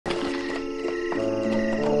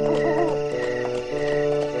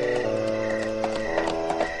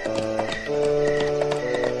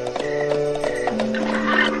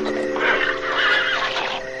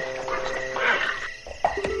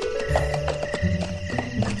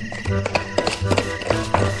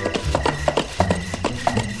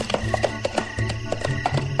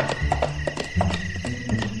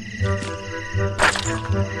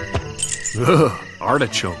Ugh,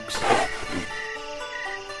 artichokes.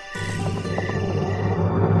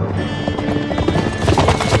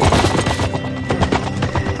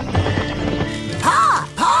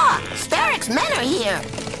 Pa! Starrick's men are here!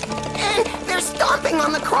 And they're stomping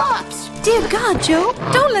on the crops! Dear God, Joe,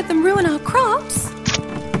 don't let them ruin our crops.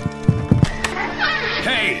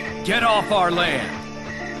 Hey, get off our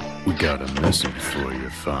land! We got a message for you,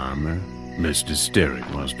 farmer. Mr.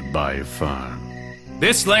 Starrick wants to buy your farm.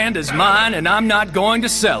 This land is mine, and I'm not going to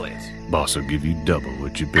sell it. Boss will give you double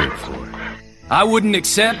what you bid for it. I wouldn't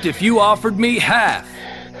accept if you offered me half.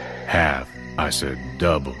 Half? I said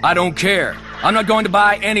double. I don't care. I'm not going to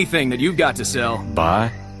buy anything that you've got to sell. Buy?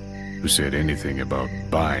 Who said anything about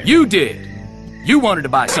buying? You did! You wanted to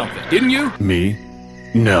buy something, didn't you? Me?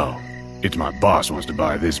 No. It's my boss wants to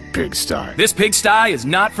buy this pigsty. This pigsty is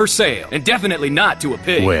not for sale, and definitely not to a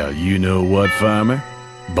pig. Well, you know what, farmer?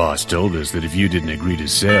 Boss told us that if you didn't agree to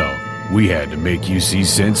sell, we had to make you see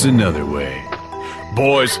sense another way.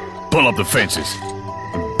 Boys, pull up the fences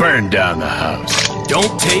and burn down the house.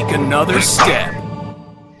 Don't take another step.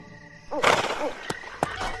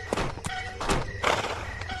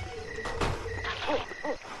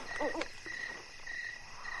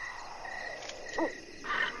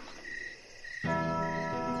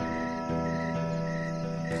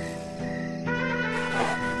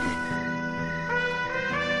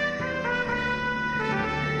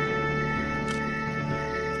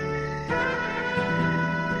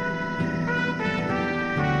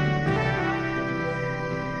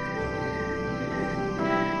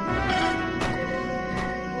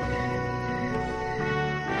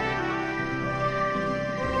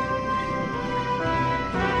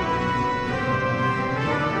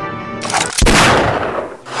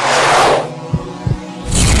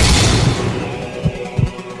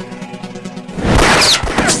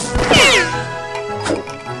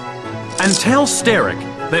 And tell Starrick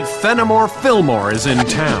that Fenimore Fillmore is in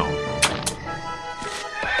town.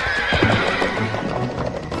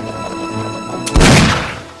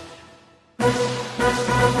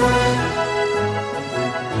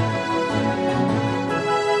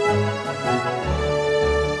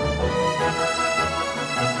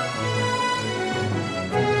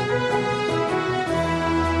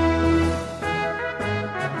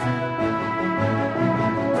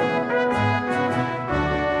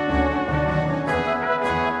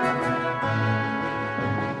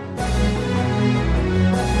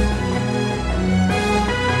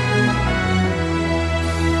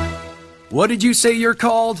 What did you say you're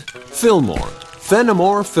called? Fillmore.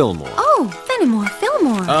 Fenimore Fillmore. Oh, Fenimore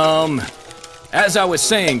Fillmore. As I was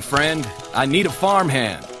saying, friend, I need a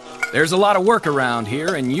farmhand. There's a lot of work around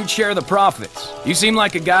here, and you'd share the profits. You seem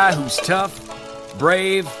like a guy who's tough,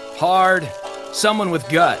 brave, hard, someone with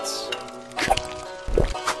guts.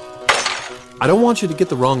 I don't want you to get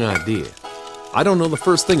the wrong idea. I don't know the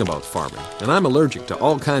first thing about farming, and I'm allergic to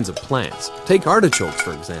all kinds of plants. Take artichokes,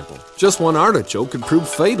 for example. Just one artichoke could prove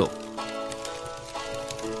fatal.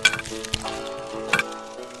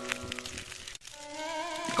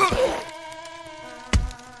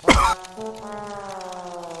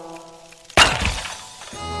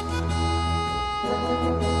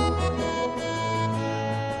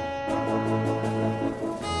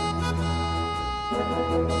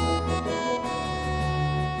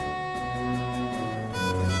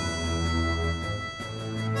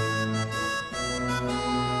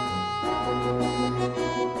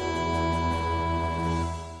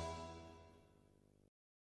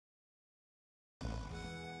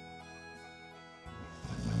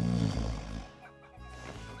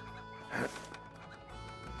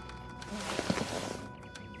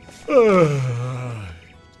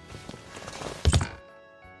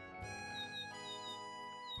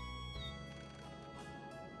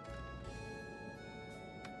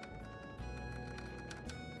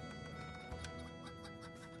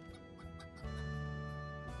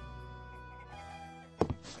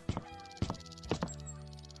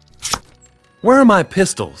 Where are my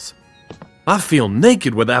pistols? I feel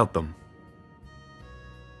naked without them.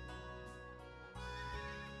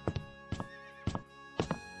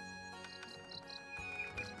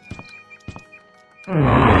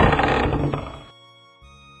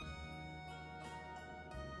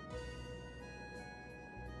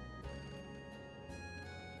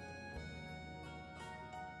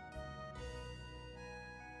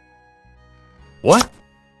 What?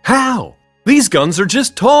 How? These guns are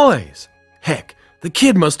just toys. Heck, the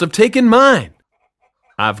kid must have taken mine.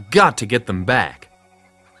 I've got to get them back.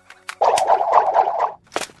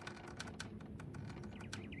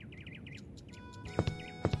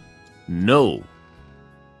 No.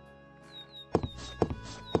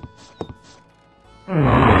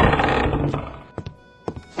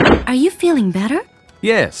 Are you feeling better?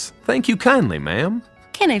 Yes, thank you kindly, ma'am.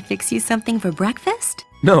 Can I fix you something for breakfast?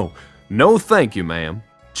 No, no thank you, ma'am.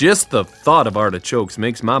 Just the thought of artichokes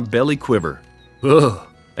makes my belly quiver. Ugh.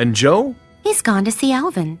 And Joe? He's gone to see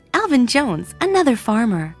Alvin Jones, another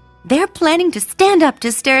farmer. They're planning to stand up to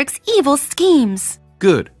Sterrick's evil schemes.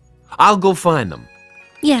 Good. I'll go find them.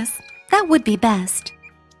 Yes, that would be best.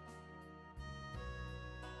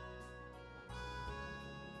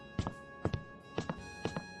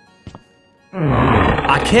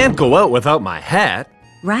 I can't go out without my hat.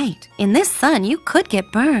 Right. In this sun, you could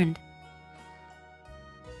get burned.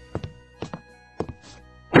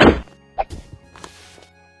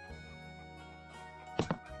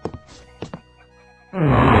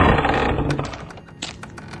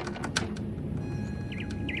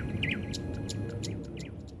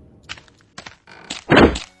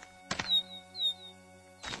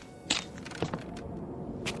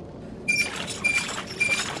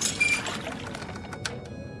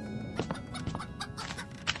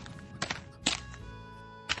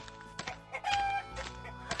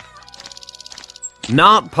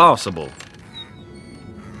 Not possible.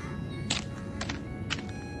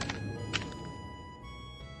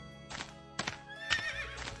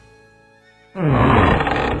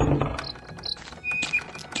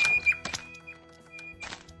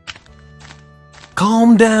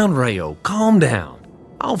 Calm down, Rayo. Calm down.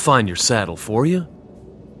 I'll find your saddle for you.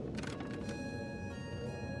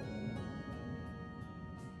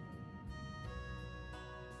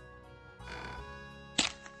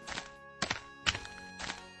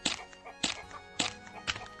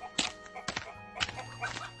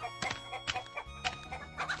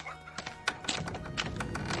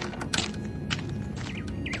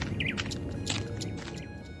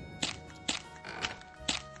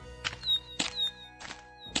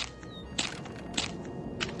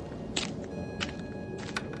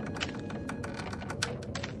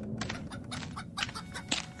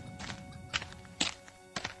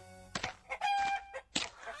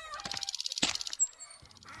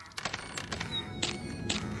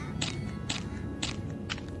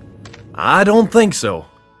 I don't think so.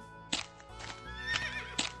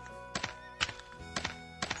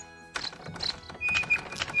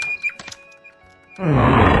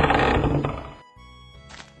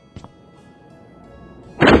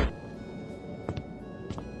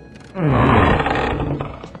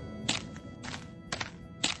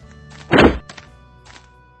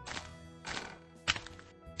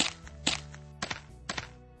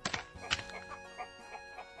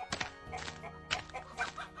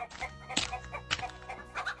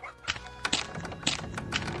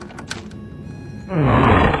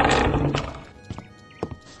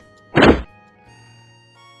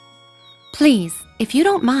 Please, if you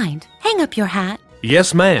don't mind, hang up your hat.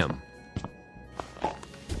 Yes, ma'am.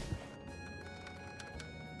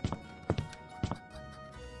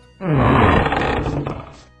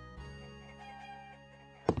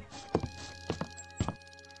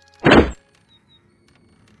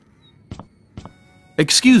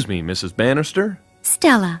 Excuse me, Mrs. Bannister.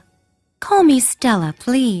 Stella. Call me Stella,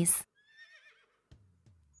 please.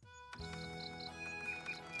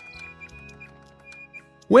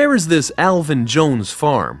 Where is this Alvin Jones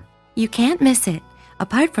farm? You can't miss it.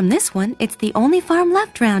 Apart from this one, it's the only farm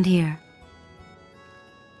left round here.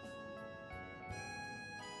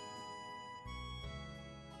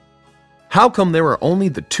 How come there are only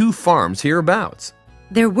the 2 farms hereabouts?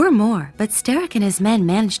 There were more, but Sterrick and his men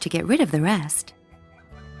managed to get rid of the rest.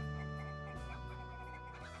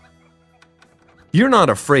 You're not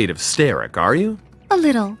afraid of Sterrick, are you? A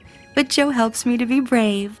little, but Joe helps me to be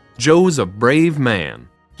brave. Joe's a brave man.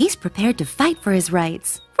 He's prepared to fight for his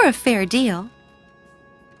rights, for a fair deal.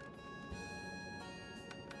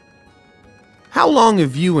 How long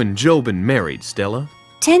have you and Joe been married, Stella?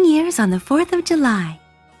 10 years on the 4th of July.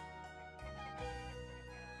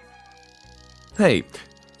 Hey,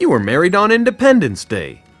 you were married on Independence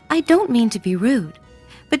Day. I don't mean to be rude,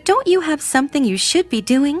 but don't you have something you should be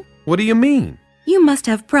doing? What do you mean? You must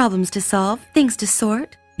have problems to solve, things to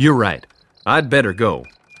sort. You're right. I'd better go.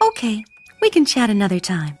 Okay, we can chat another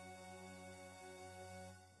time.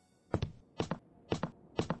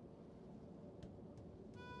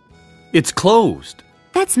 It's closed.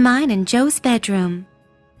 That's mine and Joe's bedroom.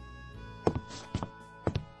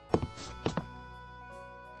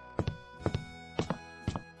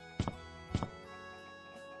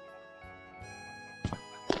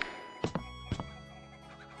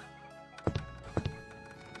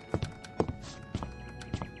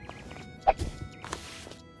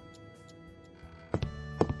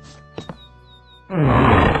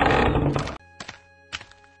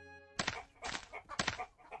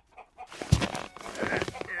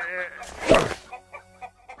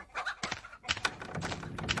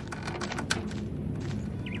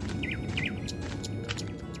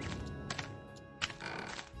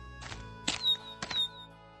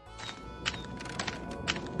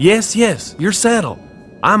 Yes, yes, your saddle.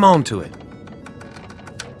 I'm on to it.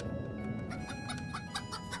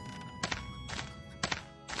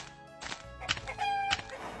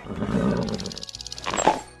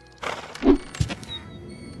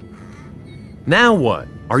 Now what?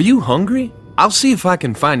 Are you hungry? I'll see if I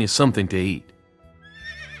can find you something to eat.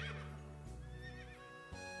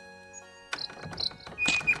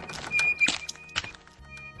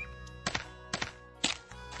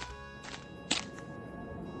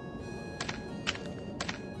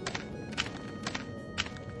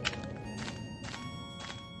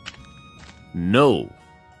 No.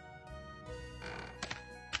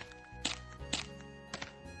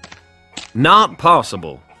 Not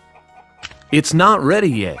possible. It's not ready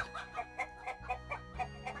yet.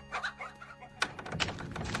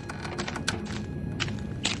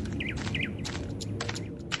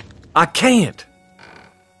 I can't.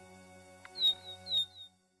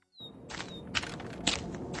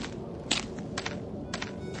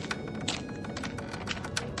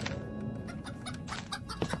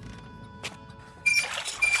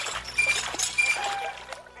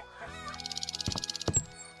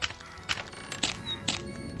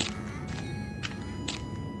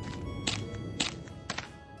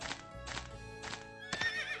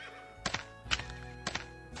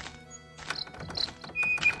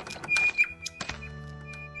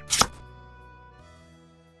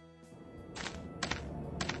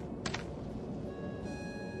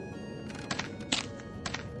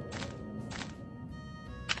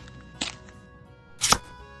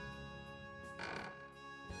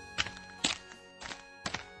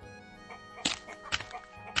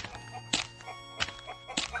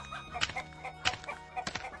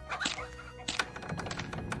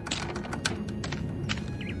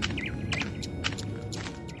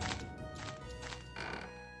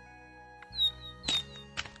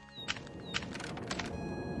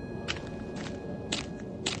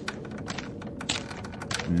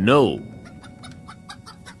 No.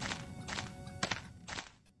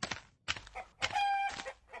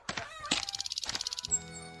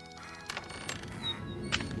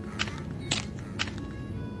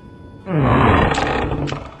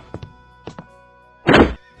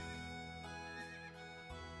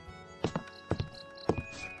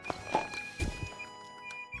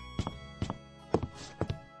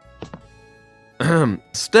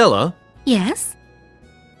 Stella? Yes?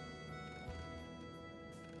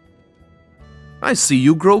 I see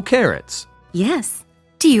you grow carrots. Yes.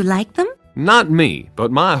 Do you like them? Not me, but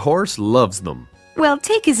my horse loves them. Well,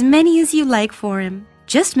 take as many as you like for him.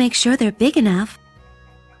 Just make sure they're big enough.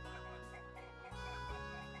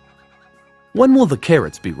 When will the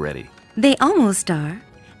carrots be ready? They almost are.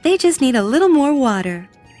 They just need a little more water.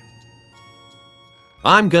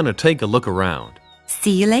 I'm gonna take a look around.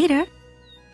 See you later.